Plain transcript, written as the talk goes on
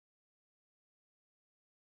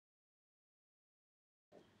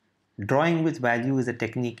Drawing with value is a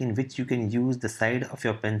technique in which you can use the side of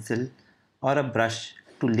your pencil or a brush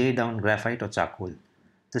to lay down graphite or charcoal.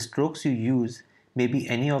 The strokes you use may be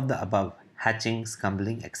any of the above, hatching,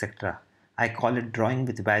 scumbling, etc. I call it drawing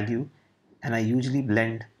with value, and I usually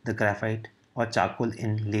blend the graphite or charcoal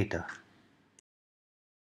in later.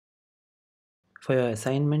 For your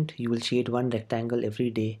assignment, you will shade one rectangle every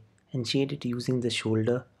day and shade it using the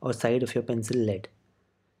shoulder or side of your pencil lead.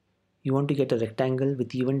 You want to get a rectangle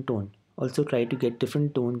with even tone. Also try to get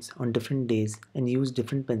different tones on different days and use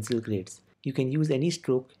different pencil grades. You can use any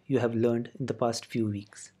stroke you have learned in the past few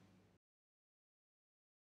weeks.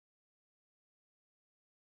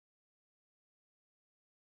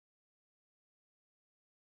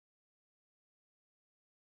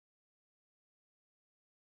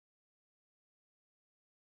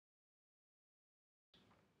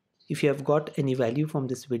 If you have got any value from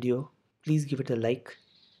this video, please give it a like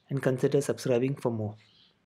and consider subscribing for more.